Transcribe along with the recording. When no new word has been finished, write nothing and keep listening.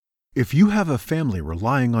If you have a family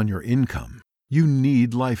relying on your income, you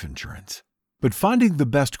need life insurance. But finding the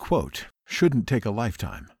best quote shouldn't take a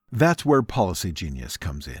lifetime. That's where Policy Genius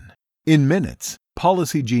comes in. In minutes,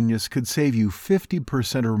 Policy Genius could save you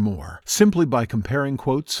 50% or more simply by comparing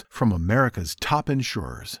quotes from America's top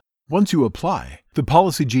insurers. Once you apply, the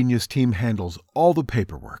Policy Genius team handles all the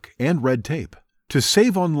paperwork and red tape. To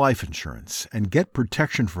save on life insurance and get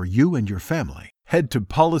protection for you and your family, head to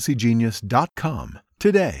policygenius.com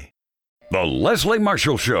today. The Leslie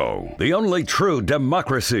Marshall Show, the only true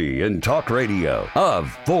democracy in talk radio, of,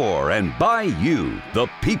 for, and by you, the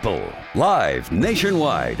people. Live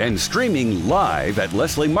nationwide and streaming live at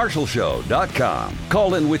lesliemarshallshow.com.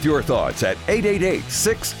 Call in with your thoughts at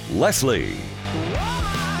 888-6-LESLIE.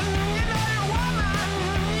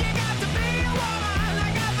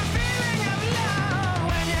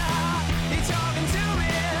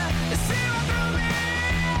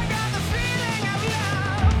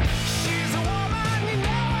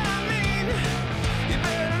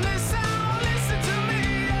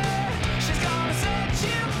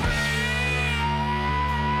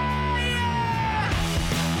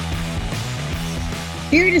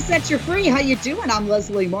 Here to set you free. How you doing? I'm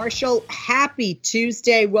Leslie Marshall. Happy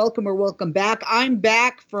Tuesday. Welcome or welcome back. I'm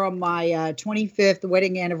back from my 25th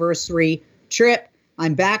wedding anniversary trip.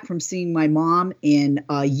 I'm back from seeing my mom in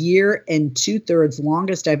a year and 2/3,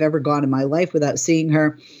 longest I've ever gone in my life without seeing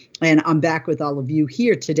her. And I'm back with all of you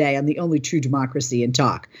here today on the only true democracy in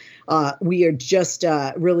talk. We are just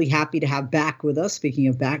really happy to have back with us, speaking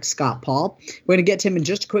of back, Scott Paul. We're going to get to him in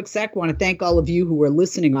just a quick sec. I want to thank all of you who are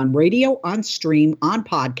listening on radio, on stream, on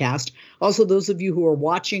podcast. Also, those of you who are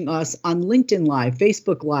watching us on LinkedIn Live,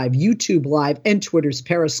 Facebook Live, YouTube Live, and Twitter's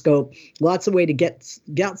Periscope. Lots of ways to get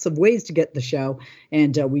the show.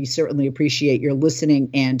 And we certainly appreciate your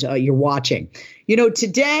listening and your watching. You know,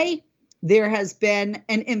 today, there has been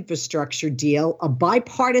an infrastructure deal, a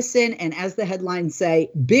bipartisan, and as the headlines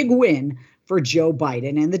say, big win for Joe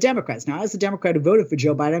Biden and the Democrats. Now, as a Democrat who voted for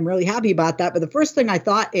Joe Biden, I'm really happy about that. But the first thing I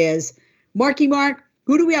thought is, Marky Mark,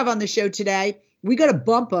 who do we have on the show today? We got to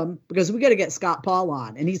bump him because we got to get Scott Paul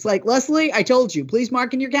on. And he's like, Leslie, I told you, please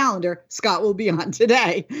mark in your calendar. Scott will be on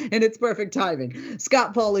today. And it's perfect timing.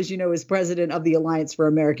 Scott Paul, as you know, is president of the Alliance for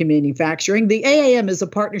American Manufacturing. The AAM is a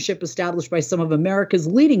partnership established by some of America's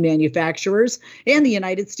leading manufacturers and the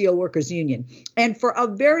United Steelworkers Union. And for a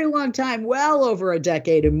very long time, well over a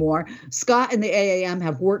decade and more, Scott and the AAM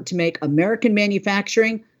have worked to make American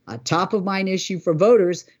manufacturing a top-of-mind issue for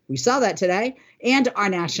voters. We saw that today, and our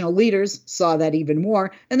national leaders saw that even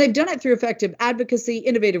more. And they've done it through effective advocacy,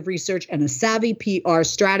 innovative research, and a savvy PR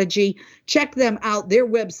strategy. Check them out. Their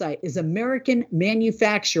website is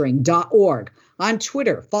americanmanufacturing.org. On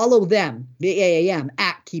Twitter, follow them, the AAM,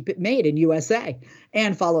 at Keep It Made in USA.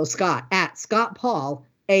 And follow Scott at Scott Paul,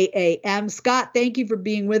 AAM. Scott, thank you for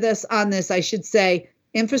being with us on this, I should say,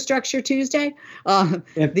 Infrastructure Tuesday.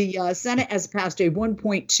 The Senate has passed a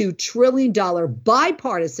 $1.2 trillion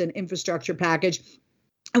bipartisan infrastructure package.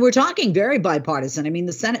 And we're talking very bipartisan. I mean,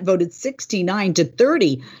 the Senate voted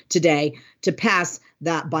 69-30 today to pass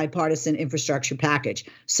that bipartisan infrastructure package.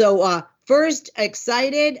 So first,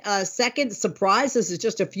 excited. Second, surprised. This is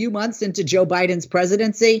just a few months into Joe Biden's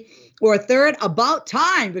presidency. Or third, about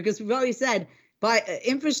time, because we've already said,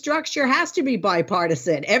 infrastructure has to be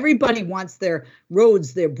bipartisan. Everybody wants their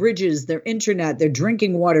roads, their bridges, their internet, their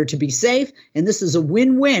drinking water to be safe. And this is a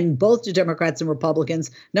win-win, both to Democrats and Republicans,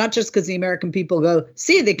 not just because the American people go,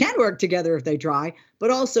 see, they can work together if they try, but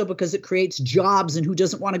also because it creates jobs. And who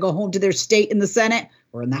doesn't want to go home to their state in the Senate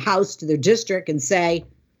or in the House to their district and say,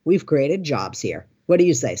 we've created jobs here. What do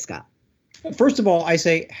you say, Scott? First of all, I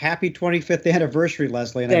say happy 25th anniversary,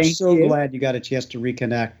 Leslie, and I'm so glad you got a chance to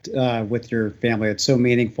reconnect with your family. It's so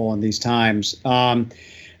meaningful in these times. And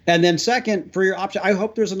then second, for your option, I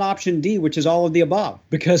hope there's an option D, which is all of the above,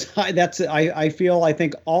 because I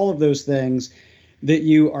think all of those things that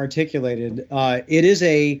you articulated. It is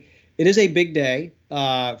a big day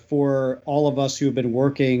for all of us who have been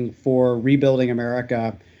working for rebuilding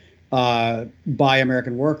America by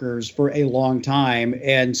American workers for a long time,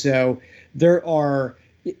 and so. There are,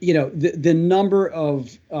 the number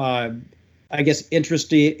of,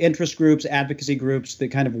 interest groups, advocacy groups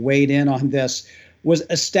that kind of weighed in on this was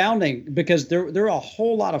astounding because there are a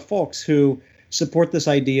whole lot of folks who support this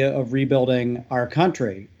idea of rebuilding our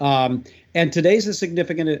country. And today's a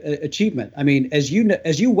significant achievement. I mean, as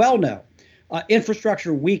you well know,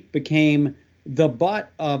 Infrastructure Week became the butt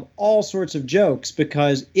of all sorts of jokes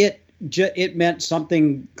because it meant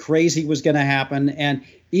something crazy was going to happen. And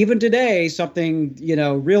even today, something,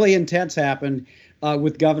 really intense happened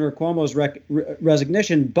with Governor Cuomo's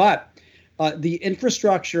resignation. But the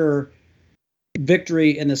infrastructure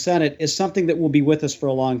victory in the Senate is something that will be with us for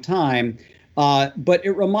a long time. But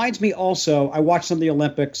it reminds me also, I watched some of the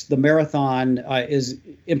Olympics. The marathon is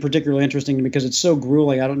in particular interesting because it's so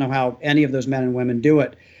grueling. I don't know how any of those men and women do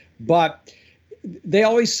it. But they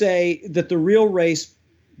always say that the real race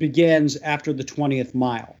begins after the 20th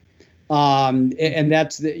mile. And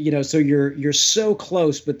that's so you're so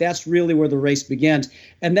close, but that's really where the race begins.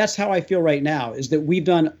 And that's how I feel right now, is that we've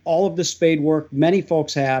done all of the spade work. Many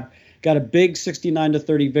folks have got a big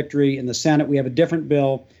 69-30 victory in the Senate. We have a different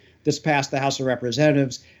bill that's passed the House of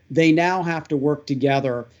Representatives. They now have to work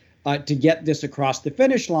together to get this across the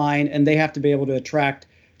finish line, and they have to be able to attract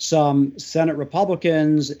some Senate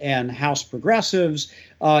Republicans and House progressives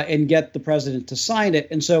and get the president to sign it.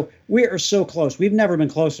 And so we are so close. We've never been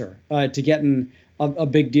closer to getting a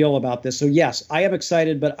big deal about this. So yes, I am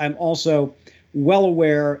excited, but I'm also well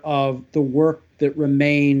aware of the work that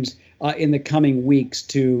remains in the coming weeks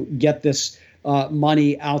to get this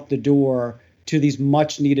money out the door to these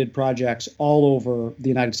much needed projects all over the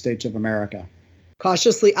United States of America.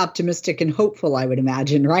 Cautiously optimistic and hopeful, I would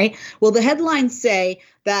imagine, right? Well, the headlines say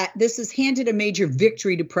that this has handed a major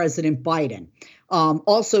victory to President Biden,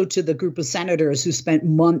 also to the group of senators who spent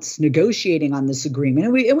months negotiating on this agreement.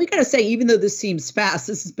 And we got to say, even though this seems fast,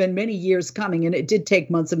 this has been many years coming, and it did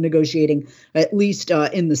take months of negotiating, at least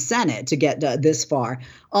in the Senate, to get this far.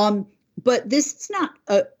 But this is not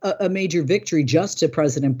a major victory just to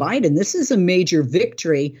President Biden. This is a major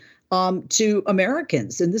victory to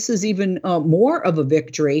Americans. And this is even more of a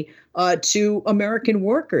victory to American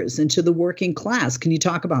workers and to the working class. Can you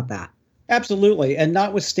talk about that? Absolutely. And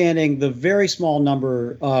notwithstanding the very small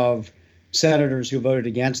number of senators who voted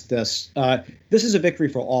against this, this is a victory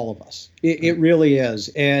for all of us. It really is.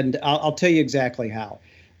 And I'll tell you exactly how.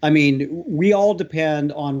 I mean, we all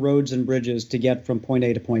depend on roads and bridges to get from point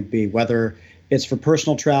A to point B, whether it's for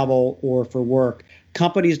personal travel or for work.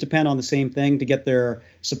 Companies depend on the same thing to get their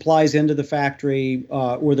supplies into the factory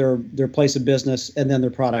or their place of business and then their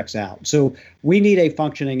products out. So we need a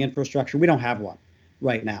functioning infrastructure. We don't have one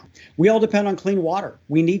right now. We all depend on clean water.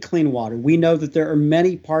 We need clean water. We know that there are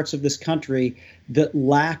many parts of this country that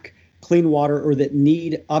lack clean water or that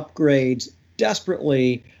need upgrades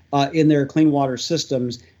desperately in their clean water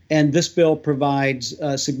systems. And this bill provides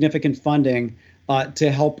significant funding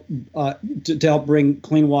to help bring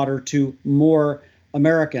clean water to more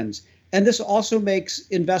Americans. And this also makes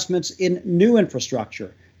investments in new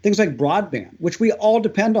infrastructure, things like broadband, which we all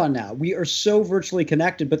depend on now. We are so virtually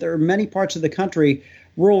connected, but there are many parts of the country,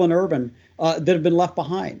 rural and urban, that have been left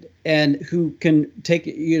behind and who can take,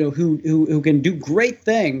 who can do great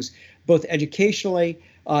things, both educationally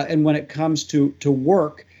and when it comes to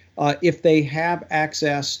work, if they have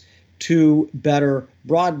access to better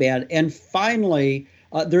broadband. And finally,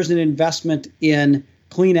 there's an investment in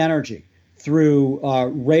clean energy through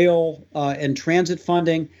rail and transit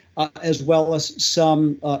funding, as well as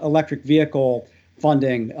some electric vehicle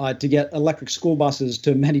funding to get electric school buses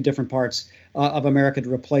to many different parts of America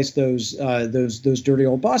to replace those dirty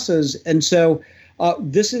old buses. And so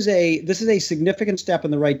this is a significant step in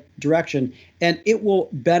the right direction, and it will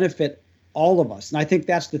benefit all of us. And I think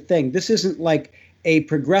that's the thing. This isn't like a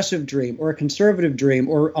progressive dream or a conservative dream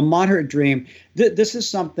or a moderate dream. This is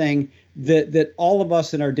something that all of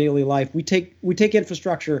us in our daily life, we take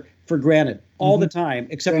infrastructure for granted all the time,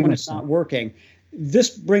 except when it's not working. This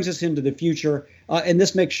brings us into the future, and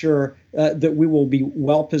this makes sure that we will be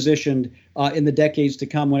well positioned in the decades to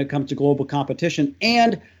come when it comes to global competition.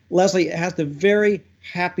 And Leslie, it has the very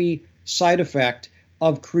happy side effect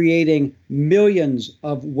of creating millions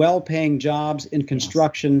of well-paying jobs in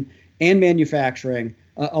construction and manufacturing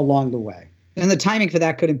along the way. And the timing for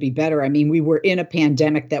that couldn't be better. I mean, we were in a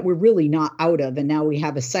pandemic that we're really not out of, and now we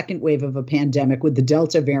have a second wave of a pandemic with the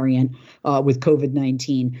Delta variant with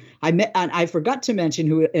COVID-19. I forgot to mention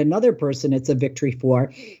who another person it's a victory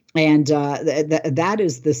for, and that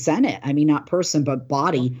is the Senate. I mean, not person, but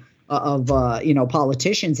body of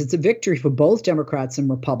politicians. It's a victory for both Democrats and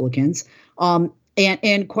Republicans,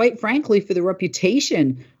 and quite frankly, for the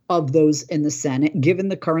reputation of those in the Senate, given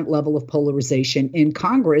the current level of polarization in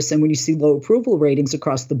Congress. And when you see low approval ratings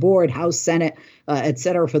across the board, House, Senate, et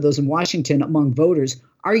cetera, for those in Washington among voters,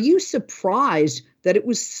 are you surprised that it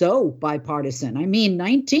was so bipartisan? I mean,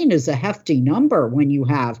 19 is a hefty number when you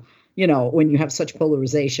have such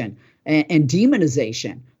polarization and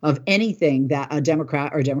demonization of anything that a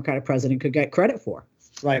Democrat or Democratic president could get credit for.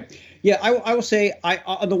 Right. Yeah, I will say,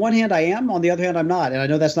 on the one hand, I am. On the other hand, I'm not. And I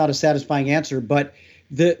know that's not a satisfying answer, but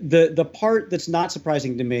the part that's not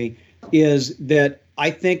surprising to me is that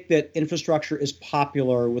I think that infrastructure is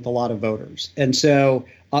popular with a lot of voters. And so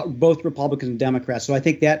both Republicans and Democrats. So I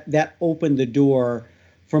think that opened the door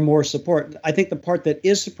for more support. I think the part that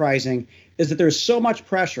is surprising is that there's so much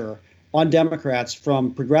pressure on Democrats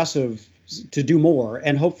from progressives to do more.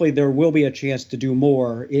 And hopefully there will be a chance to do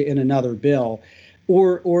more in another bill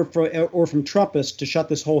or from Trumpists to shut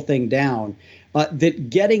this whole thing down. That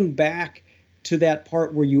getting back to that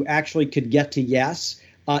part where you actually could get to yes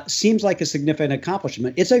seems like a significant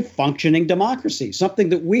accomplishment. It's a functioning democracy, something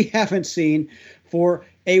that we haven't seen for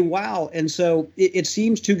a while. And so it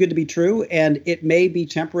seems too good to be true, and it may be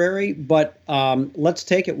temporary, but let's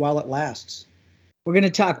take it while it lasts. We're going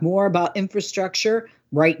to talk more about infrastructure.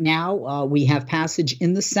 Right now, we have passage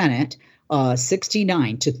in the Senate,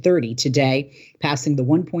 69-30 today, passing the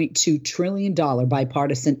 $1.2 trillion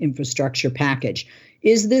bipartisan infrastructure package.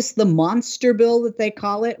 Is this the monster bill that they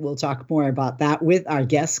call it? We'll talk more about that with our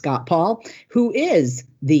guest, Scott Paul, who is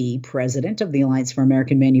the president of the Alliance for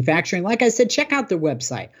American Manufacturing. Like I said, check out their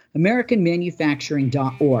website,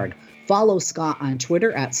 americanmanufacturing.org. Follow Scott on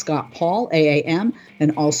Twitter at Scott Paul, AAM,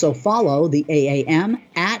 and also follow the AAM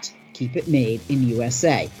at Keep It Made in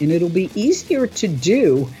USA. And it'll be easier to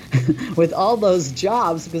do with all those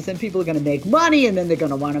jobs, because then people are going to make money, and then they're going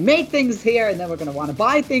to want to make things here, and then we're going to want to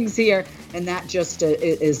buy things here. And that just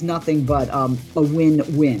is nothing but a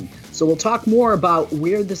win-win. So we'll talk more about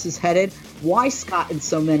where this is headed, why Scott and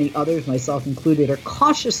so many others, myself included, are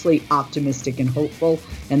cautiously optimistic and hopeful,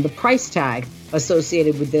 and the price tag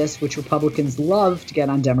associated with this, which Republicans love to get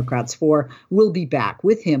on Democrats for. We'll be back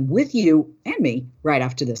with him, with you, and me right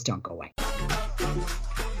after this. Don't go away.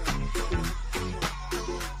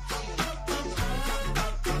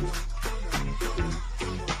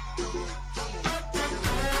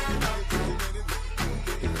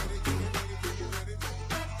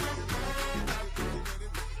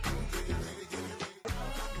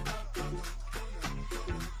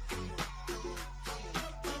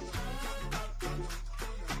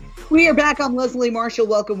 We are back. I'm Leslie Marshall.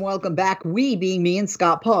 Welcome back. We being me and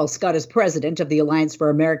Scott Paul. Scott is president of the Alliance for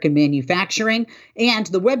American Manufacturing, and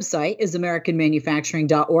the website is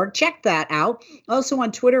americanmanufacturing.org. Check that out. Also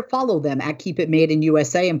on Twitter, follow them at Keep It Made in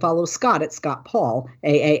USA, and follow Scott at Scott Paul,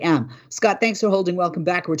 AAM. Scott, thanks for holding. Welcome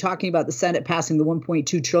back. We're talking about the Senate passing the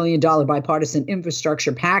 $1.2 trillion bipartisan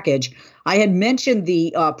infrastructure package. I had mentioned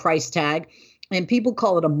the price tag, and people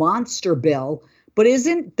call it a monster bill. But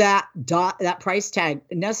isn't that price tag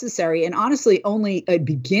necessary, and honestly only a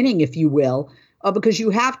beginning, if you will, because you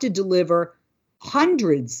have to deliver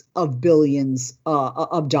hundreds of billions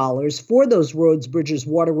of dollars for those roads, bridges,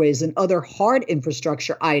 waterways, and other hard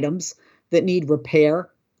infrastructure items that need repair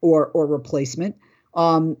or replacement.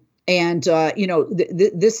 This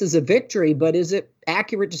is a victory, but is it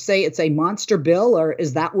accurate to say it's a monster bill, or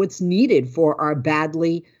is that what's needed for our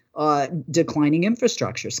badly declining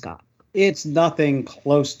infrastructure, Scott? It's nothing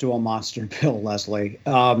close to a monster bill, Leslie,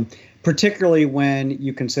 particularly when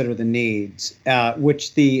you consider the needs,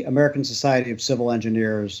 which the American Society of Civil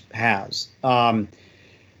Engineers has.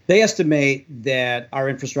 They estimate that our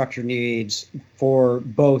infrastructure needs for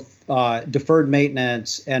both deferred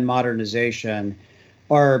maintenance and modernization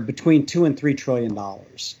are between $2 and $3 trillion.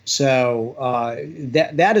 So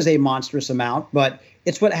that is a monstrous amount, but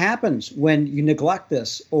it's what happens when you neglect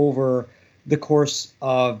this over the course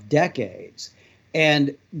of decades.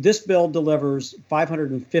 And this bill delivers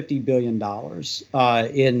 $550 billion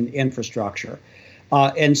in infrastructure.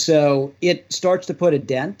 And so it starts to put a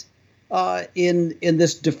dent in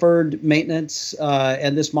this deferred maintenance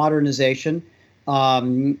and this modernization.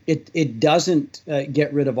 It doesn't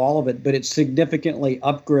get rid of all of it, but it significantly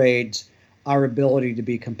upgrades our ability to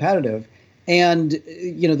be competitive. And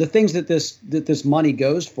the things that this money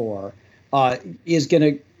goes for is going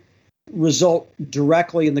to result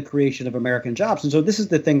directly in the creation of American jobs. And so this is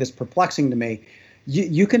the thing that's perplexing to me.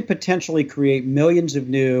 You can potentially create millions of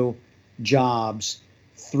new jobs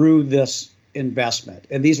through this investment.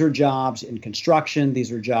 And these are jobs in construction.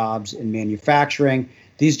 These are jobs in manufacturing.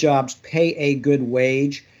 These jobs pay a good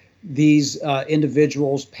wage. These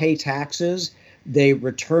individuals pay taxes. They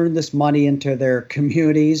return this money into their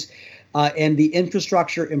communities. And the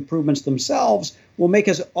infrastructure improvements themselves will make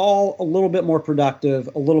us all a little bit more productive,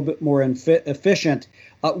 a little bit more efficient,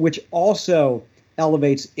 which also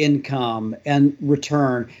elevates income and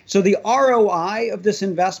return. So the ROI of this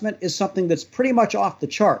investment is something that's pretty much off the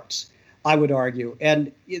charts, I would argue.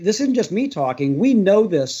 And this isn't just me talking. We know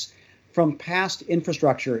this from past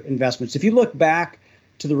infrastructure investments. If you look back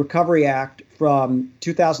to the Recovery Act from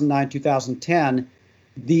 2009, 2010,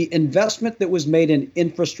 the investment that was made in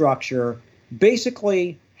infrastructure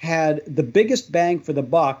basically had the biggest bang for the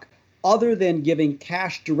buck other than giving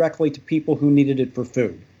cash directly to people who needed it for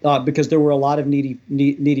food, because there were a lot of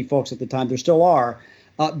needy folks at the time. There still are.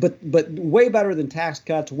 But way better than tax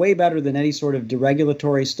cuts, way better than any sort of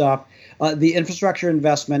deregulatory stuff. The infrastructure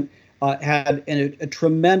investment had a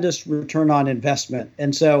tremendous return on investment.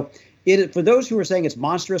 And so for those who are saying it's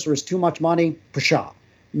monstrous or it's too much money, pshaw,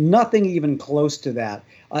 nothing even close to that.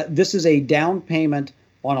 This is a down payment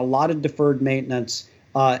on a lot of deferred maintenance.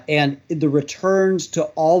 And the returns to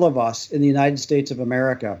all of us in the United States of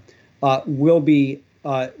America will be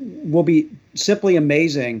simply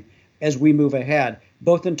amazing as we move ahead,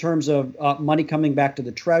 both in terms of money coming back to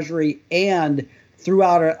the Treasury and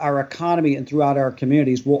throughout our economy and throughout our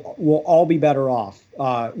communities. We'll all be better off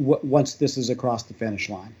once this is across the finish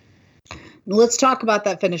line. Let's talk about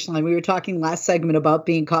that finish line. We were talking last segment about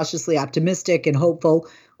being cautiously optimistic and hopeful.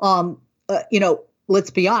 Let's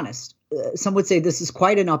be honest. Some would say this is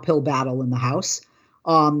quite an uphill battle in the House.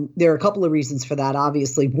 There are a couple of reasons for that.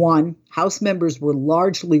 Obviously, one, House members were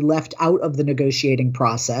largely left out of the negotiating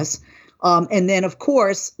process. And then, of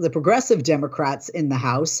course, the progressive Democrats in the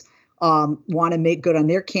House want to make good on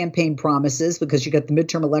their campaign promises because you got the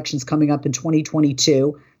midterm elections coming up in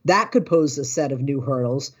 2022. That could pose a set of new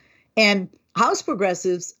hurdles. And House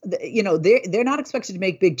progressives, they're not expected to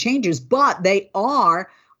make big changes, but they are.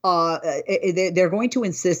 They're going to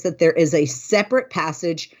insist that there is a separate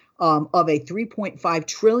passage of a $3.5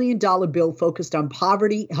 trillion bill focused on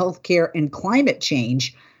poverty, healthcare, and climate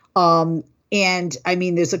change. And I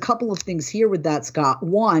mean, there's a couple of things here with that, Scott.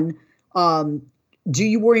 One, do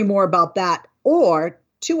you worry more about that or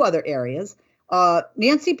two other areas?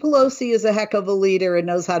 Nancy Pelosi is a heck of a leader and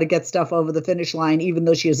knows how to get stuff over the finish line, even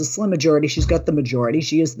though she has a slim majority. She's got the majority.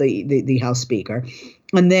 She is the House Speaker.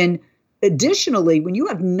 And then additionally, when you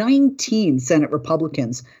have 19 Senate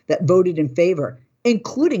Republicans that voted in favor,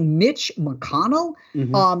 including Mitch McConnell,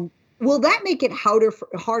 will that make it harder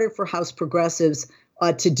for House progressives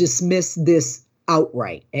to dismiss this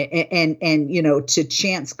outright and to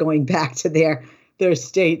chance going back to their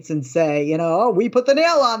states and say, we put the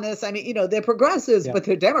nail on this. I mean, they're progressives, but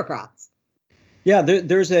they're Democrats. Yeah,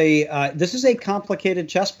 this is a complicated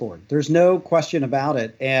chessboard. There's no question about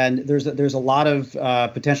it. And there's a lot of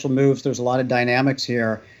potential moves. There's a lot of dynamics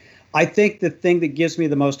here. I think the thing that gives me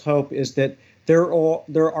the most hope is that there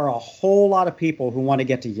are a whole lot of people who want to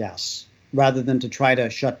get to yes, rather than to try to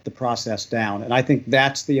shut the process down. And I think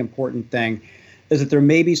that's the important thing, is that there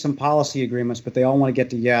may be some policy agreements, but they all want to get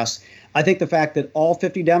to yes. I think the fact that all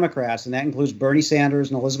 50 Democrats, and that includes Bernie Sanders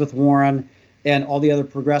and Elizabeth Warren and all the other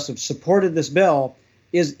progressives, supported this bill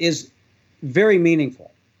is very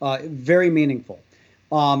meaningful, very meaningful.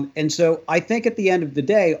 And so I think at the end of the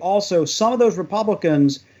day, also, some of those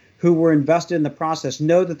Republicans who were invested in the process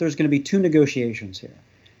know that there's going to be two negotiations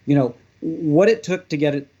here. What it took to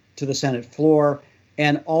get it to the Senate floor,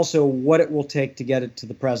 and also what it will take to get it to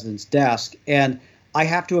the president's desk. And I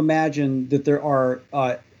have to imagine that there are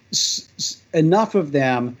enough of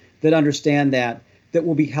them that understand that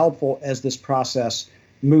will be helpful as this process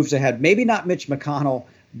moves ahead. Maybe not Mitch McConnell,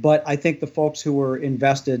 but I think the folks who were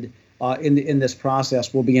invested in this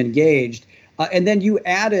process will be engaged. And then you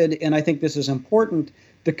added, and I think this is important,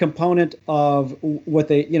 the component of what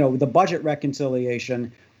the budget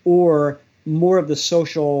reconciliation, or more of the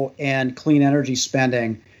social and clean energy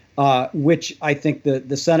spending, which I think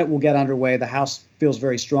the Senate will get underway. The House feels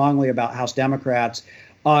very strongly about House Democrats.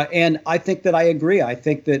 And I think that I agree. I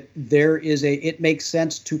think that it makes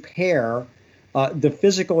sense to pair the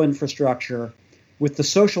physical infrastructure with the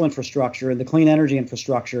social infrastructure and the clean energy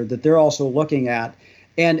infrastructure that they're also looking at.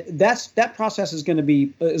 And that process is going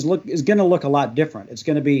to look a lot different. It's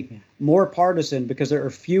going to be more partisan because there are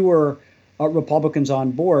fewer Republicans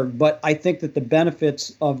on board. But I think that the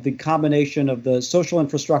benefits of the combination of the social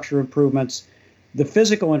infrastructure improvements, the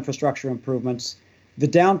physical infrastructure improvements, the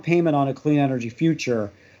down payment on a clean energy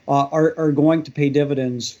future are going to pay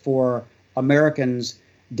dividends for Americans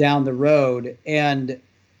down the road. And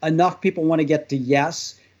enough people want to get to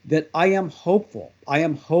yes that I am hopeful.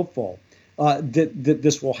 That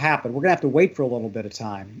this will happen. We're going to have to wait for a little bit of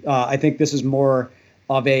time. I think this is more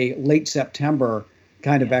of a late September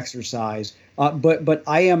kind of exercise. But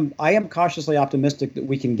I am cautiously optimistic that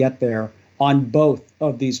we can get there on both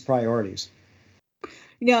of these priorities.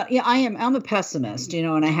 Yeah, I am. I'm a pessimist,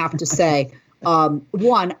 and I have to say, but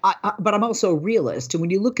I'm also a realist. And when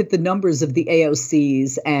you look at the numbers of the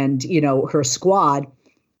AOCs and, her squad,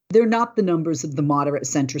 they're not the numbers of the moderate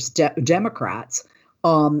centrist Democrats.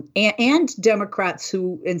 And Democrats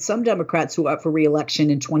some Democrats who are up for re-election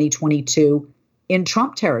in 2022 in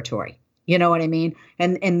Trump territory. You know what I mean?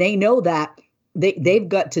 And they know that they've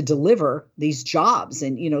got to deliver these jobs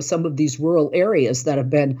in, some of these rural areas that have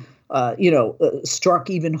been, struck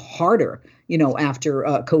even harder, after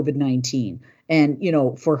COVID-19. And,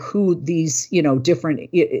 for who these, different,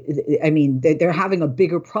 I mean, they're having a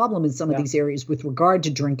bigger problem in some of these areas with regard to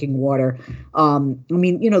drinking water.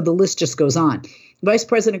 The list just goes on. Vice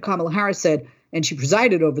President Kamala Harris said, and she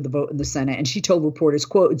presided over the vote in the Senate, and she told reporters,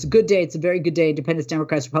 quote, "It's a good day. It's a very good day. Independents,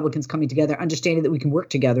 Democrats, Republicans coming together, understanding that we can work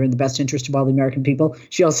together in the best interest of all the American people."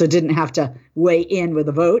 She also didn't have to weigh in with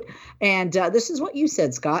a vote. And this is what you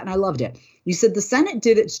said, Scott, and I loved it. You said the Senate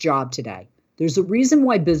did its job today. There's a reason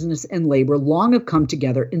why business and labor long have come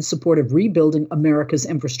together in support of rebuilding America's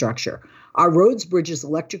infrastructure. Our roads, bridges,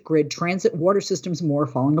 electric grid, transit, water systems, and more are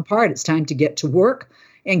falling apart. It's time to get to work.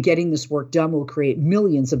 And getting this work done will create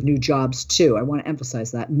millions of new jobs, too. I want to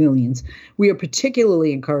emphasize that, millions. We are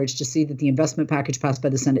particularly encouraged to see that the investment package passed by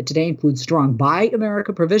the Senate today includes strong Buy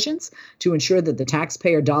America provisions to ensure that the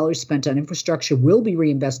taxpayer dollars spent on infrastructure will be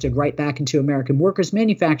reinvested right back into American workers,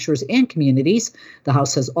 manufacturers, and communities. The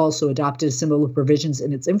House has also adopted similar provisions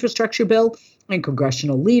in its infrastructure bill, and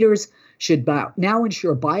congressional leaders should now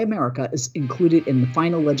ensure Buy America is included in the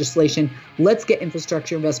final legislation. Let's get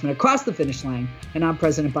infrastructure investment across the finish line and on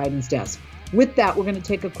President Biden's desk. With that, we're going to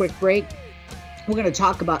take a quick break. We're going to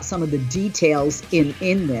talk about some of the details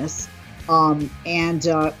in this and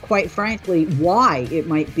quite frankly, why it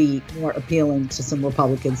might be more appealing to some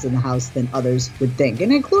Republicans in the House than others would think,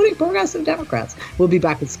 and including progressive Democrats. We'll be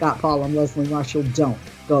back with Scott Paul. I'm Leslie Marshall. Don't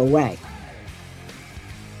go away.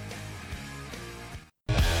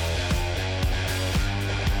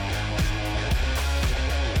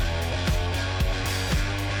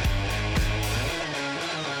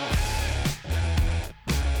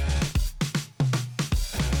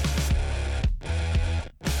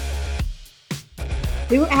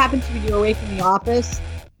 See what happens when you're away from the office?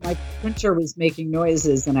 My printer was making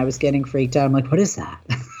noises and I was getting freaked out. I'm like, what is that?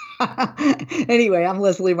 Anyway, I'm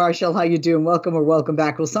Leslie Marshall. How you doing? Welcome or welcome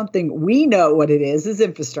back. Well, something we know what it is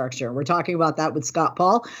infrastructure. We're talking about that with Scott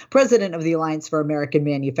Paul, president of the Alliance for American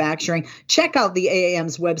Manufacturing. Check out the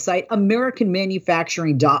AAM's website,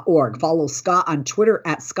 americanmanufacturing.org. Follow Scott on Twitter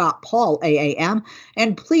at Scott Paul AAM,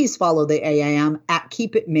 and please follow the AAM at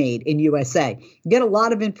Keep It Made in USA. Get a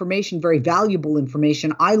lot of information, very valuable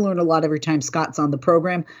information. I learn a lot every time Scott's on the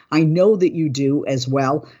program. I know that you do as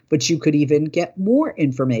well, but you could even get more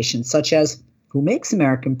information, such as who makes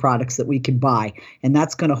American products that we can buy. And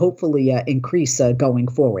that's going to hopefully increase going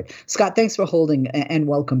forward. Scott, thanks for holding and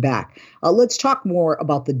welcome back. Let's talk more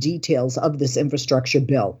about the details of this infrastructure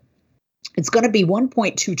bill. It's going to be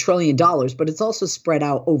 $1.2 trillion, but it's also spread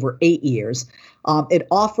out over 8 years. It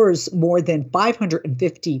offers more than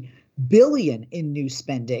 $550 billion in new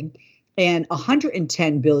spending, and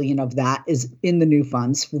 $110 billion of that is in the new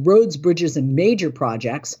funds for roads, bridges, and major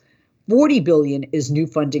projects. $40 billion is new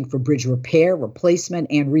funding for bridge repair, replacement,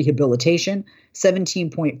 and rehabilitation.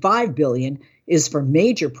 $17.5 billion is for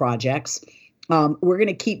major projects. We're going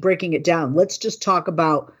to keep breaking it down. Let's just talk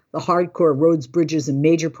about the hardcore roads, bridges, and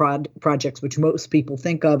major projects, which most people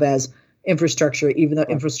think of as infrastructure, even though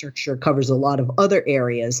infrastructure covers a lot of other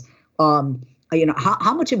areas.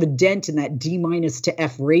 How much of a dent in that D- to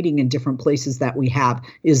F rating in different places that we have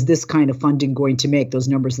is this kind of funding going to make, those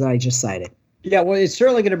numbers that I just cited? Yeah, well, it's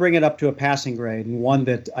certainly going to bring it up to a passing grade, and one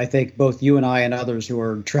that I think both you and I and others who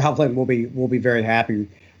are traveling will be very happy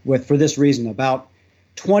with for this reason. About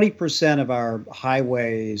 20% of our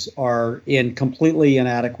highways are in completely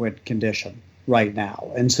inadequate condition right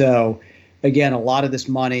now. And so, again, a lot of this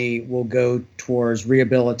money will go towards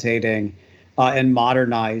rehabilitating and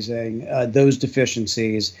modernizing those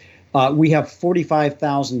deficiencies. We have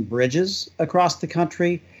 45,000 bridges across the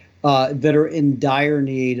country that are in dire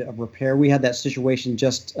need of repair. We had that situation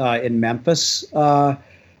just in Memphis a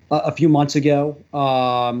few months ago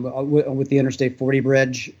with the Interstate 40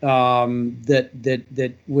 bridge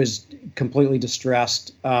that was completely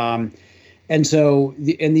distressed. And so,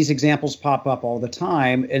 and these examples pop up all the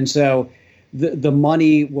time. And so the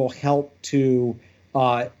money will help to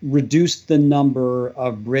reduce the number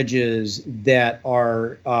of bridges that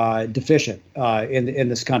are deficient in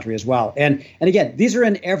this country as well. And again, these are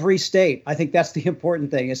in every state. I think that's the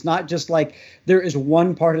important thing. It's not just like there is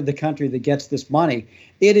one part of the country that gets this money.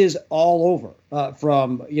 It is all over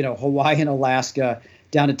from Hawaii and Alaska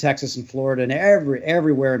down to Texas and Florida and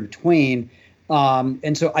everywhere in between.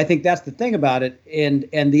 And so I think that's the thing about it.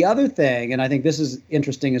 And the other thing, and I think this is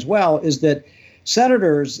interesting as well, is that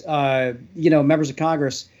senators, members of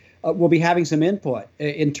Congress will be having some input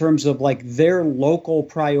in terms of like their local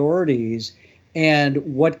priorities and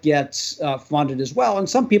what gets funded as well. And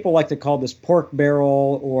some people like to call this pork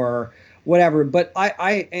barrel or whatever. But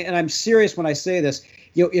I'm serious when I say this.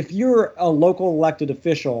 If you're a local elected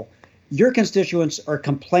official, your constituents are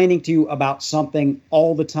complaining to you about something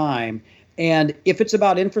all the time. And if it's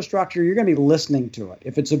about infrastructure, you're going to be listening to it.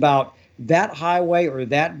 If it's about that highway or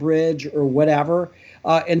that bridge or whatever.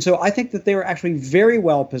 And so I think that they were actually very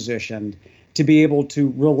well positioned to be able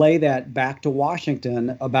to relay that back to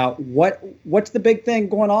Washington about what's the big thing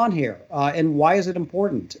going on here and why is it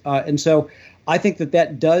important. And so I think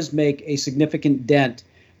that does make a significant dent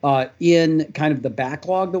in kind of the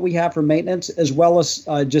backlog that we have for maintenance, as well as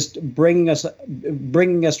just bringing us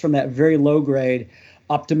from that very low grade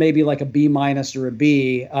up to maybe like a B- or a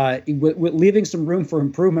B, leaving some room for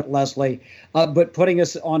improvement, Leslie, but putting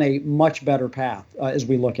us on a much better path as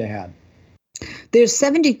we look ahead. There's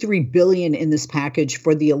 $73 billion in this package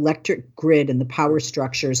for the electric grid and the power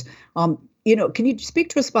structures. Can you speak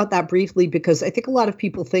to us about that briefly? Because I think a lot of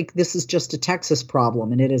people think this is just a Texas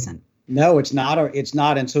problem, and it isn't. No, it's not. It's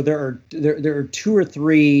not. And so there are two or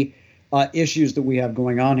three issues that we have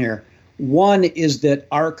going on here. One is that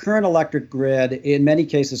our current electric grid, in many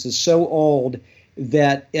cases, is so old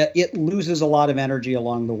that it loses a lot of energy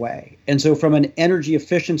along the way. And so from an energy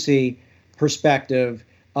efficiency perspective,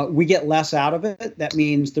 we get less out of it. That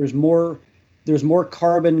means there's more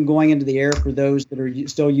carbon going into the air for those that are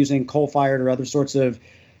still using coal-fired or other sorts of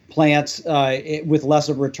plants with less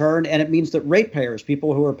of return. And it means that ratepayers,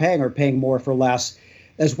 people who are paying more for less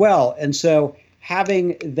as well. And so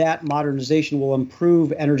having that modernization will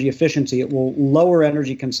improve energy efficiency. It will lower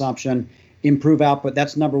energy consumption, improve output.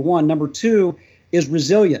 That's number one. Number two is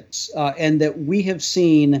resilience, and that we have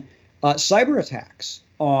seen cyber attacks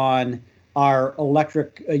on our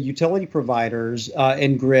electric utility providers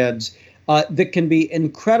and grids that can be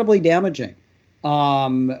incredibly damaging,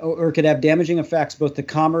 or could have damaging effects both to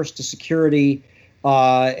commerce, to security,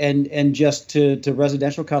 and just to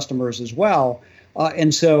residential customers as well.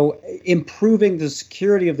 And so improving the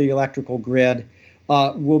security of the electrical grid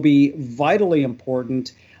will be vitally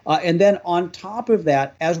important. And then on top of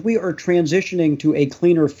that, as we are transitioning to a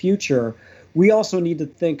cleaner future, we also need to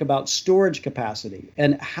think about storage capacity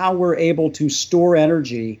and how we're able to store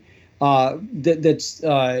energy that's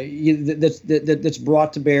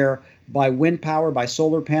brought to bear by wind power, by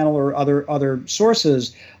solar panel, or other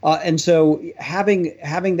sources. And so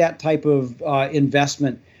having that type of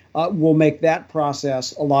investment will make that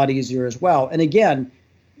process a lot easier as well. And again,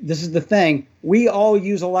 this is the thing, we all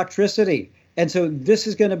use electricity. And so this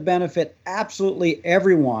is going to benefit absolutely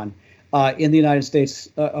everyone in the United States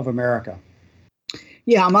of America.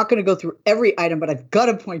 Yeah, I'm not going to go through every item, but I've got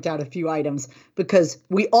to point out a few items because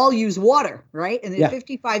we all use water, right? And the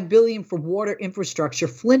 $55 billion for water infrastructure.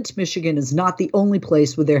 Flint, Michigan is not the only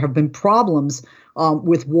place where there have been problems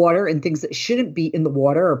with water and things that shouldn't be in the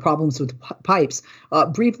water, or problems with pipes.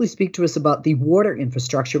 Briefly speak to us about the water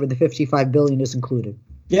infrastructure where the $55 billion is included.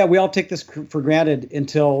 Yeah, we all take this for granted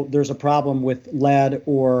until there's a problem with lead,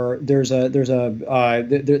 or there's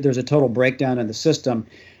a total breakdown in the system.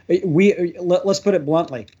 Let's put it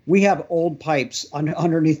bluntly. We have old pipes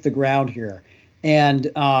underneath the ground here,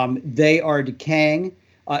 and they are decaying,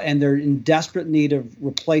 and they're in desperate need of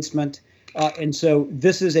replacement. And so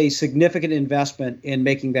this is a significant investment in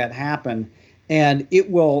making that happen, and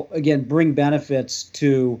it will again bring benefits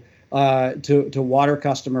to water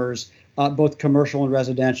customers, both commercial and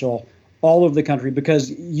residential, all over the country.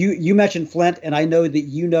 Because you mentioned Flint, and I know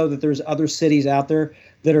that there's other cities out there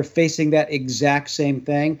that are facing that exact same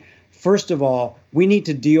thing. First of all, we need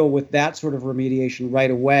to deal with that sort of remediation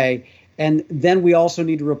right away. And then we also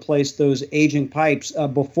need to replace those aging pipes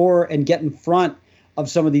before and get in front of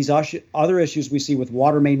some of these other issues we see with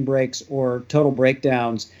water main breaks or total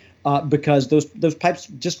breakdowns, because those pipes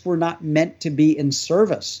just were not meant to be in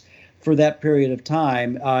service for that period of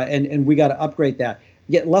time. And we got to upgrade that.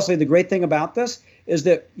 Yet, Leslie, the great thing about this is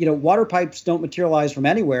that, water pipes don't materialize from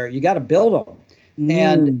anywhere. You got to build them.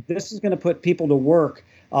 And this is going to put people to work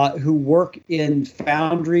who work in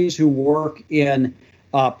foundries, who work in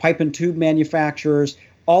pipe and tube manufacturers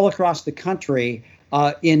all across the country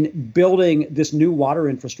in building this new water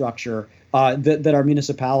infrastructure that our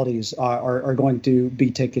municipalities are going to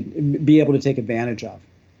be able to take advantage of.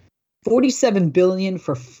 $47 billion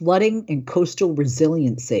for flooding and coastal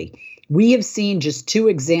resiliency. We have seen just two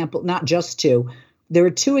examples, not just two. There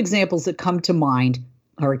are two examples that come to mind: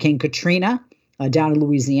 Hurricane Katrina down in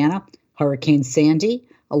Louisiana, Hurricane Sandy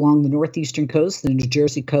along the northeastern coast, the New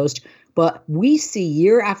Jersey coast. But we see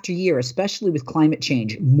year after year, especially with climate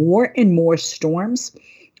change, more and more storms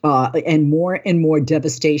and more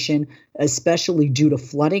devastation, especially due to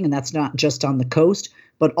flooding. And that's not just on the coast,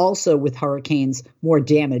 but also with hurricanes, more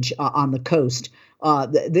damage on the coast.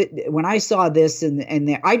 When I saw this and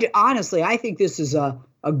there, I think this is a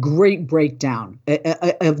great breakdown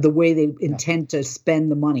of the way they intend to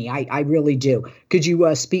spend the money. I really do. Could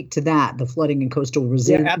you speak to that, the flooding and coastal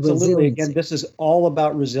resiliency? Yeah, absolutely. Again, this is all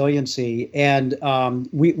about resiliency, and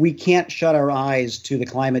we can't shut our eyes to the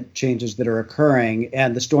climate changes that are occurring,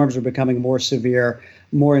 and the storms are becoming more severe,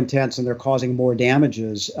 more intense, and they're causing more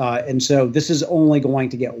damages. And so this is only going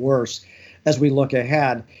to get worse as we look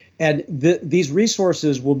ahead. And these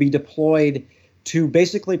resources will be deployed to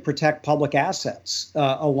basically protect public assets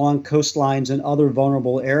along coastlines and other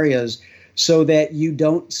vulnerable areas, so that you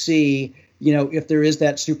don't see, if there is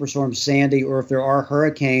that Superstorm Sandy or if there are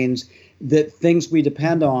hurricanes, that things we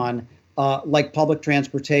depend on, like public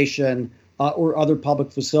transportation or other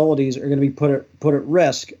public facilities, are going to be put at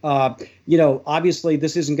risk. Obviously,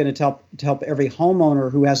 this isn't going to help every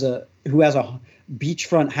homeowner who has a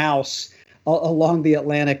beachfront house along the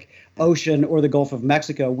Atlantic Ocean or the Gulf of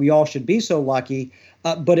Mexico. We all should be so lucky,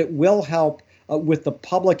 but it will help with the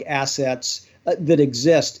public assets that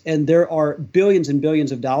exist. And there are billions and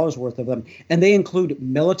billions of dollars worth of them. And they include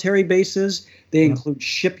military bases. They include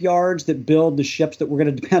shipyards that build the ships that we're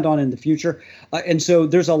going to depend on in the future. And so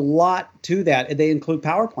there's a lot to that. And they include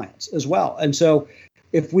power plants as well. And so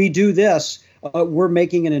if we do this, we're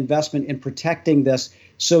making an investment in protecting this,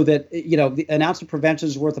 so that, an ounce of prevention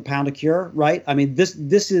is worth a pound of cure, right? I mean, this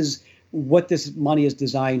is what this money is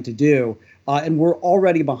designed to do. And we're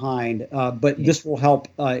already behind, but this will help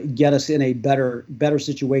get us in a better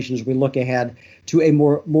situation as we look ahead to a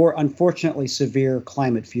more unfortunately severe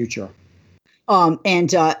climate future. In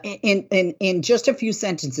just a few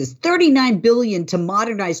sentences, $39 billion to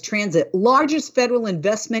modernize transit, largest federal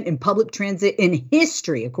investment in public transit in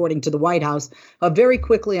history, according to the White House. Very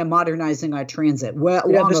quickly on modernizing our transit.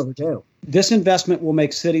 Long overdue. This investment will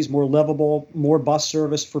make cities more livable, more bus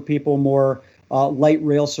service for people, more light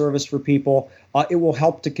rail service for people. It will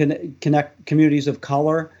help to connect communities of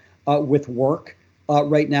color with work.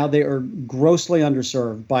 Right now, they are grossly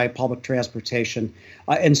underserved by public transportation.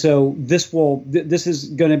 And so this is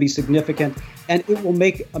going to be significant, and it will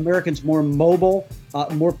make Americans more mobile,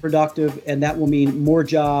 more productive, and that will mean more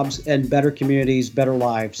jobs and better communities, better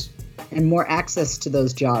lives. And more access to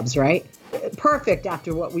those jobs, right? Perfect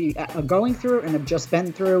after what we are going through and have just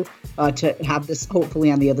been through, to have this hopefully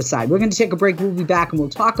on the other side. We're going to take a break. We'll be back and we'll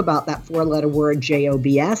talk about that 4-letter word,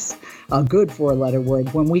 JOBS, a good 4-letter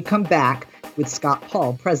word, when we come back with Scott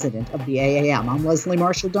Paul, president of the AAM. I'm Leslie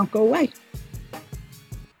Marshall. Don't go away.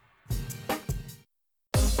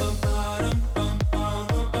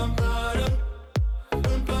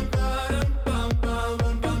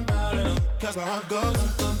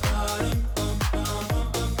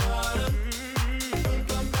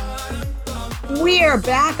 We are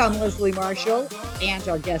back. I'm Leslie Marshall, and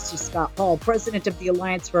our guest is Scott Paul, president of the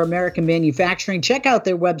Alliance for American Manufacturing. Check out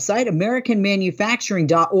their website,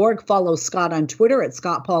 americanmanufacturing.org. Follow Scott on Twitter at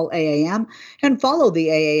ScottPaulAAM, and follow the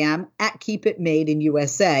AAM at Keep It Made in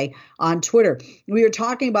USA on Twitter. We are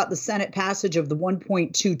talking about the Senate passage of the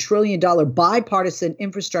 $1.2 trillion bipartisan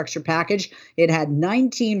infrastructure package. It had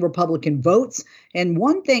 19 Republican votes. And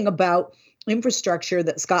one thing about infrastructure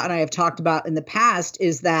that Scott and I have talked about in the past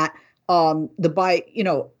is that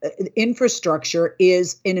infrastructure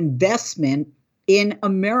is an investment in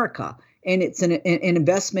America, and it's an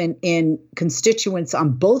investment in constituents on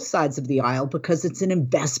both sides of the aisle, because it's an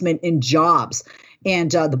investment in jobs.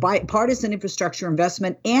 And the bipartisan infrastructure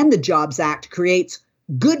investment and the Jobs Act creates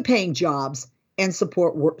good paying jobs and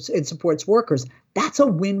supports workers. That's a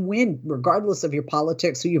win-win, regardless of your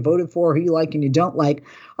politics, who you voted for, who you like and you don't like.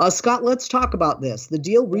 Scott, let's talk about this. The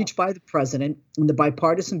deal reached by the president and the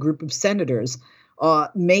bipartisan group of senators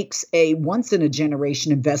makes a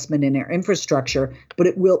once-in-a-generation investment in our infrastructure, but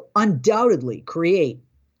it will undoubtedly create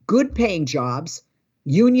good-paying jobs,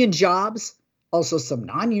 union jobs, also some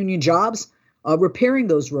non-union jobs, repairing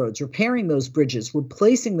those roads, repairing those bridges,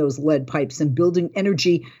 replacing those lead pipes, and building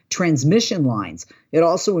energy transmission lines. It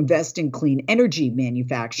also invests in clean energy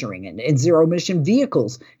manufacturing and zero-emission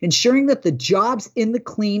vehicles, ensuring that the jobs in the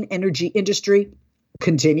clean energy industry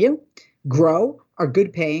continue, grow, are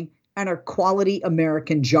good-paying, and are quality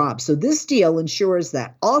American jobs. So this deal ensures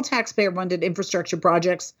that all taxpayer-funded infrastructure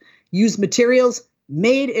projects use materials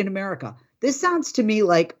made in America. This sounds to me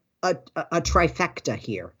like a trifecta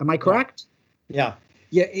here. Am I correct? Yeah,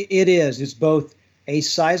 it is. It's both a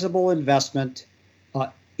sizable investment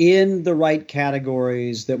in the right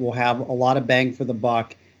categories that will have a lot of bang for the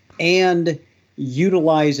buck, and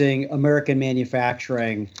utilizing American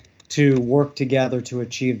manufacturing to work together to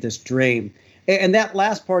achieve this dream. And that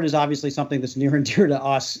last part is obviously something that's near and dear to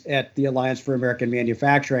us at the Alliance for American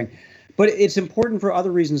Manufacturing, but it's important for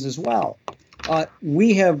other reasons as well.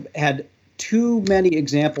 We have had too many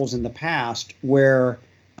examples in the past where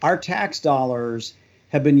our tax dollars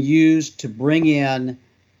have been used to bring in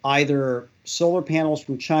either solar panels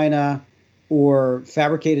from China or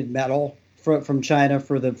fabricated metal from China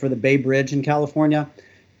for the Bay Bridge in California,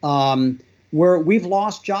 where we've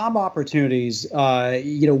lost job opportunities,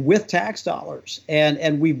 with tax dollars,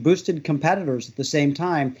 and we've boosted competitors at the same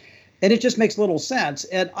time, and it just makes little sense.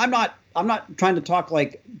 And I'm not trying to talk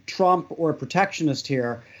like Trump or a protectionist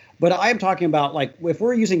here, but I am talking about, like, if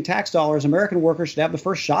we're using tax dollars, American workers should have the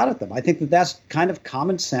first shot at them. I think that that's kind of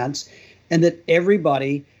common sense, and that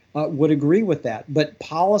everybody would agree with that. But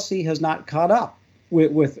policy has not caught up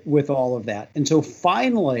with all of that. And so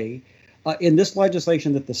finally, in this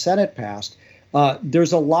legislation that the Senate passed,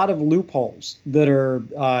 there's a lot of loopholes that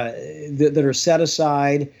are set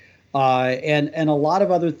aside, and a lot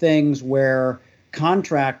of other things where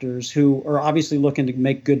contractors who are obviously looking to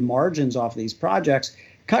make good margins off these projects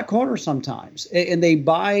cut corners sometimes, and they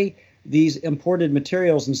buy these imported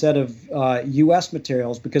materials instead of U.S.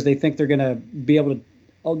 materials because they think they're going to be able to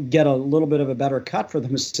get a little bit of a better cut for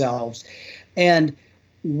themselves. And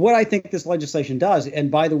what I think this legislation does,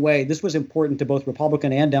 and by the way, this was important to both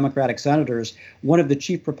Republican and Democratic senators. One of the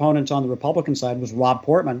chief proponents on the Republican side was Rob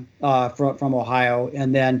Portman from Ohio,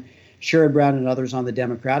 and then Sherrod Brown and others on the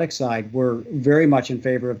Democratic side were very much in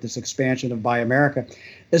favor of this expansion of Buy America,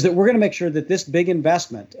 is that we're going to make sure that this big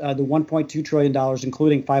investment, the $1.2 trillion,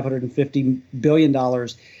 including $550 billion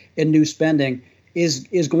in new spending,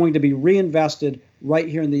 is going to be reinvested right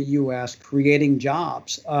here in the U.S., creating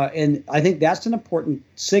jobs. And I think that's an important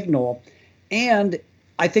signal. And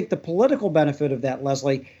I think the political benefit of that,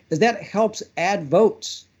 Leslie, is that helps add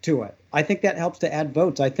votes to it. I think that helps to add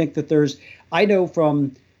votes. I think that I know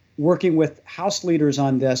from working with House leaders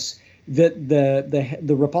on this, that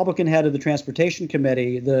the Republican head of the Transportation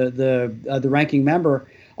Committee, the ranking member,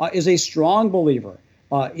 is a strong believer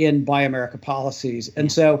in Buy America policies.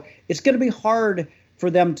 And so it's going to be hard for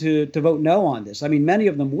them to vote no on this. I mean, many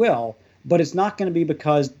of them will, but it's not going to be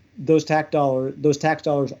because those tax dollars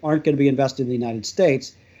aren't going to be invested in the United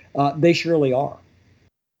States. They surely are.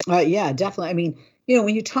 Yeah, definitely. I mean,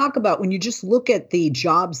 when you just look at the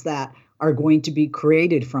jobs that are going to be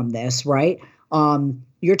created from this, right?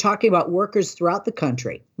 You're talking about workers throughout the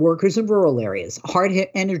country, workers in rural areas,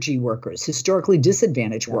 hard-hit energy workers, historically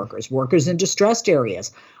disadvantaged workers, workers in distressed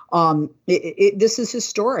areas. This is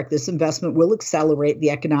historic. This investment will accelerate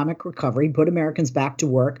the economic recovery, put Americans back to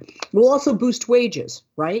work. It will also boost wages,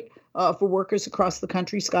 right, for workers across the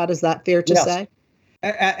country. Scott, is that fair to say?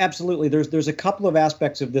 Absolutely. There's a couple of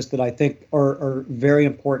aspects of this that I think are very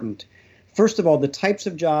important. First of all, the types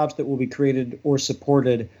of jobs that will be created or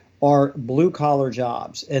supported are blue-collar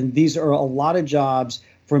jobs. And these are a lot of jobs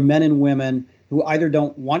for men and women who either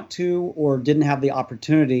don't want to or didn't have the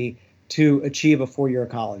opportunity to achieve a four-year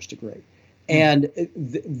college degree. And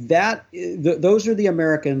those are the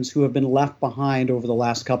Americans who have been left behind over the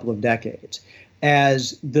last couple of decades.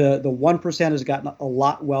 As the 1% has gotten a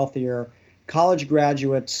lot wealthier, college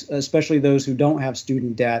graduates, especially those who don't have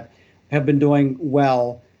student debt, have been doing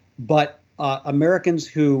well. But Americans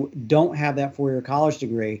who don't have that four-year college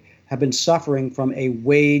degree have been suffering from a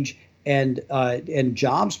wage and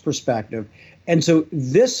jobs perspective. And so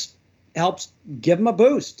this helps give them a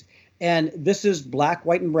boost. And this is black,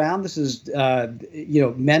 white, and brown. This is,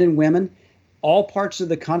 men and women, all parts of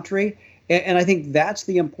the country. And I think that's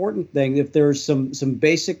the important thing. If there's some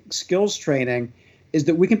basic skills training, is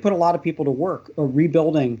that we can put a lot of people to work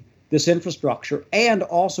rebuilding this infrastructure and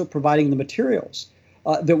also providing the materials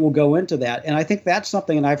that will go into that. And I think that's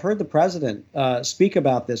something, and I've heard the president speak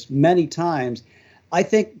about this many times. I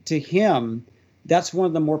think to him, that's one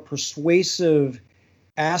of the more persuasive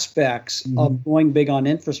aspects of going big on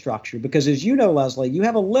infrastructure. Because as you know, Leslie, you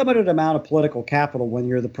have a limited amount of political capital when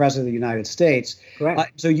you're the president of the United States.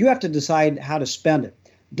 So you have to decide how to spend it.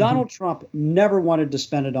 Donald Trump never wanted to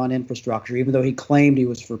spend it on infrastructure, even though he claimed he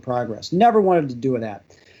was for progress. Never wanted to do that.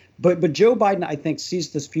 But Joe Biden, I think,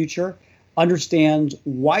 sees this future, understands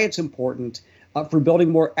why it's important for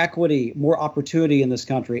building more equity, more opportunity in this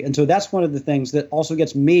country. And so that's one of the things that also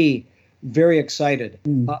gets me very excited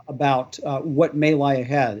about what may lie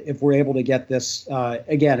ahead if we're able to get this,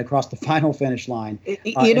 again, across the final finish line.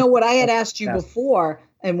 What I had asked you before,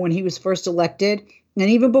 and when he was first elected, and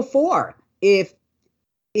even before, if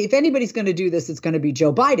anybody's going to do this, it's going to be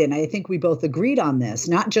Joe Biden. I think we both agreed on this,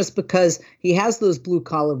 not just because he has those blue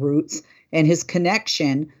collar roots and his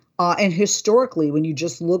connection. And historically, when you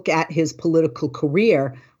just look at his political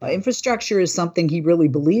career, infrastructure is something he really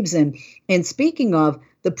believes in. And speaking of,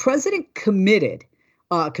 the president committed,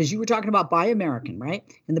 because you were talking about Buy American, right?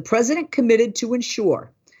 And the president committed to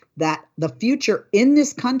ensure that the future in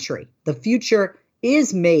this country, the future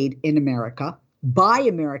is made in America by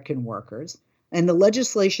American workers. And the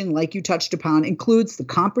legislation, like you touched upon, includes the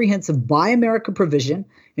comprehensive Buy America provision,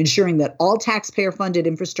 ensuring that all taxpayer-funded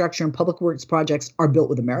infrastructure and public works projects are built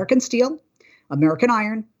with American steel, American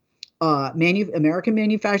iron, American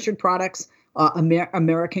manufactured products,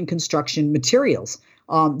 American construction materials.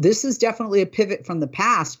 This is definitely a pivot from the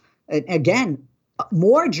past. Again,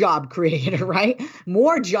 more job creator, right?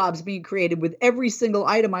 More jobs being created with every single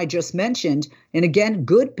item I just mentioned. And again,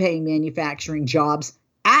 good paying manufacturing jobs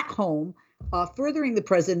at home, furthering the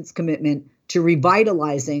president's commitment to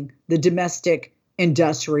revitalizing the domestic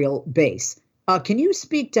industrial base. Can you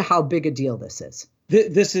speak to how big a deal this is?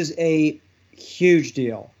 This is a huge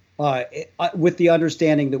deal, with the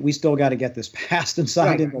understanding that we still got to get this passed and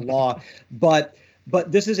signed into law. But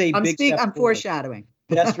this is a big step I'm foreshadowing.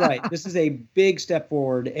 That's right. This is a big step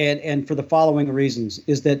forward, and for the following reasons: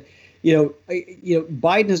 is that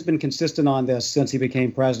Biden has been consistent on this since he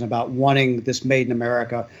became president about wanting this made in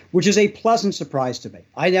America, which is a pleasant surprise to me.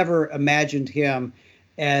 I never imagined him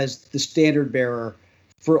as the standard bearer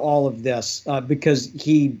for all of this because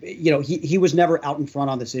he was never out in front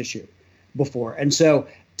on this issue before. And so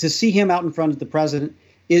to see him out in front of the president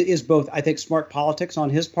is both, I think, smart politics on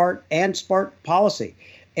his part and smart policy.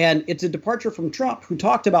 And it's a departure from Trump, who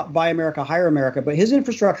talked about Buy America, Hire America, but his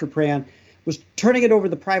infrastructure plan was turning it over to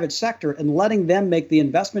the private sector and letting them make the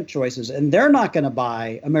investment choices. And they're not going to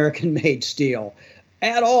buy American-made steel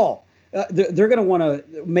at all. They're going to want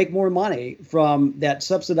to make more money from that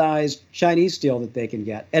subsidized Chinese steel that they can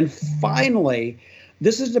get. And finally,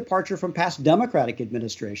 this is a departure from past Democratic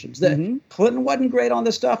administrations. Clinton wasn't great on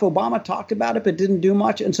this stuff. Obama talked about it, but didn't do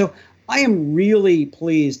much. And so I am really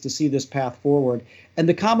pleased to see this path forward. And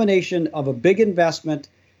the combination of a big investment,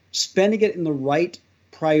 spending it in the right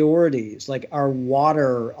priorities, like our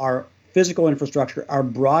water, our physical infrastructure, our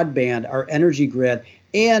broadband, our energy grid,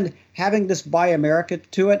 and having this Buy America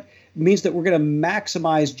to it means that we're going to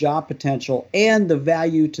maximize job potential and the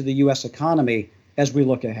value to the U.S. economy as we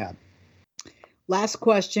look ahead. Last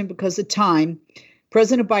question, because of time.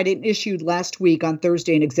 President Biden issued last week on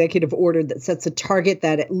Thursday an executive order that sets a target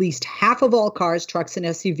that at least half of all cars, trucks, and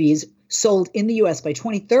SUVs sold in the U.S. by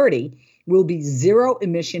 2030 will be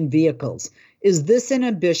zero-emission vehicles. Is this an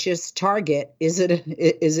ambitious target? Is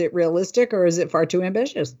it realistic, or is it far too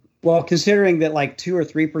ambitious? Well, considering that like 2 or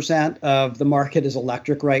 3% of the market is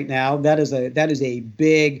electric right now, that is a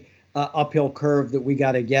big uphill curve that we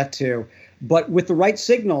got to get to. But with the right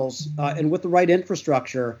signals and with the right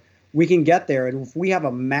infrastructure, we can get there. And if we have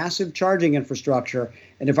a massive charging infrastructure,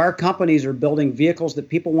 and if our companies are building vehicles that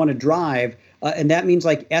people want to drive, and that means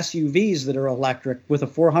like SUVs that are electric with a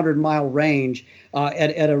 400-mile range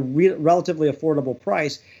at a relatively affordable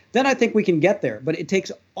price, then I think we can get there. But it takes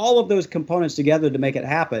all of those components together to make it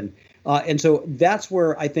happen. And so that's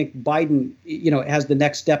where I think Biden, has the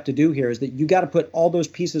next step to do here, is that you got to put all those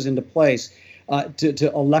pieces into place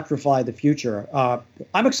to electrify the future.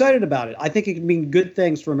 I'm excited about it. I think it can mean good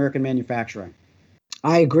things for American manufacturing.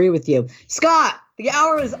 I agree with you. Scott, the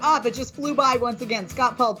hour is up. It just flew by once again.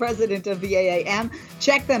 Scott Paul, president of the AAM.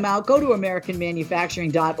 Check them out. Go to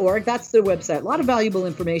AmericanManufacturing.org. That's their website. A lot of valuable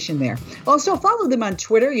information there. Also, follow them on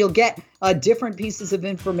Twitter. You'll get different pieces of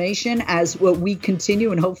information as we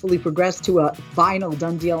continue and hopefully progress to a final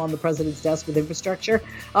done deal on the president's desk with infrastructure.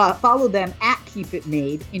 Follow them at Keep It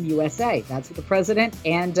Made in USA. That's what the president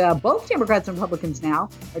and both Democrats and Republicans now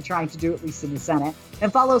are trying to do, at least in the Senate.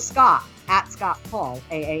 And follow Scott at Scott Paul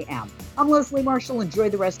AAM. I'm Leslie Marshall. Enjoy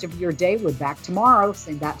the rest of your day. We're back tomorrow.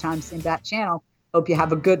 Same bat time, same bat channel. Hope you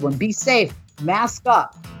have a good one. Be safe. Mask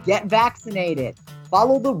up. Get vaccinated.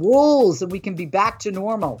 Follow the rules and we can be back to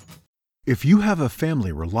normal. If you have a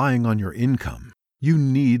family relying on your income, you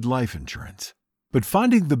need life insurance. But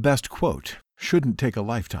finding the best quote shouldn't take a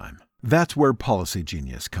lifetime. That's where Policy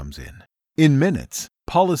Genius comes in. In minutes,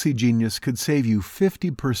 Policy Genius could save you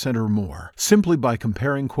 50% or more simply by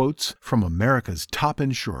comparing quotes from America's top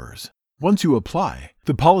insurers. Once you apply,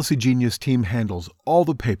 the Policy Genius team handles all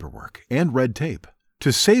the paperwork and red tape.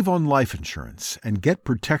 To save on life insurance and get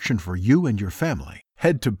protection for you and your family,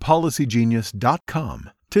 head to policygenius.com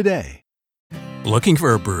today. Looking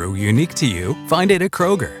for a brew unique to you? Find it at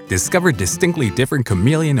Kroger. Discover distinctly different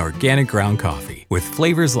chameleon organic ground coffee with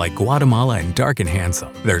flavors like Guatemala and Dark and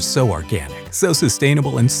Handsome. They're so organic, so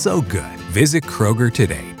sustainable, and so good. Visit Kroger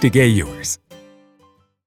today to get yours.